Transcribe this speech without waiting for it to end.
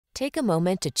Take a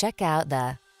moment to check out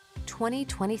the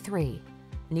 2023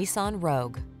 Nissan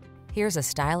Rogue. Here's a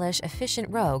stylish, efficient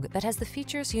Rogue that has the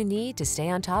features you need to stay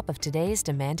on top of today's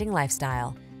demanding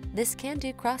lifestyle. This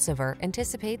can-do crossover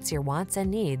anticipates your wants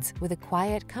and needs with a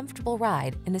quiet, comfortable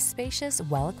ride in a spacious,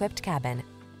 well-equipped cabin.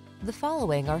 The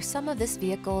following are some of this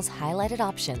vehicle's highlighted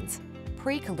options: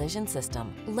 pre-collision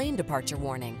system, lane departure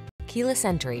warning, keyless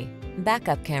entry,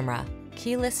 backup camera,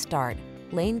 keyless start,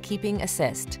 lane keeping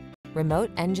assist,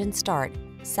 remote engine start,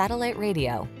 satellite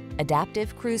radio,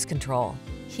 adaptive cruise control,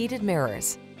 heated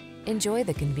mirrors. Enjoy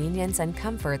the convenience and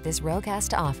comfort this Rogue has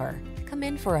to offer. Come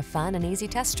in for a fun and easy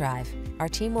test drive. Our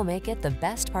team will make it the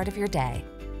best part of your day.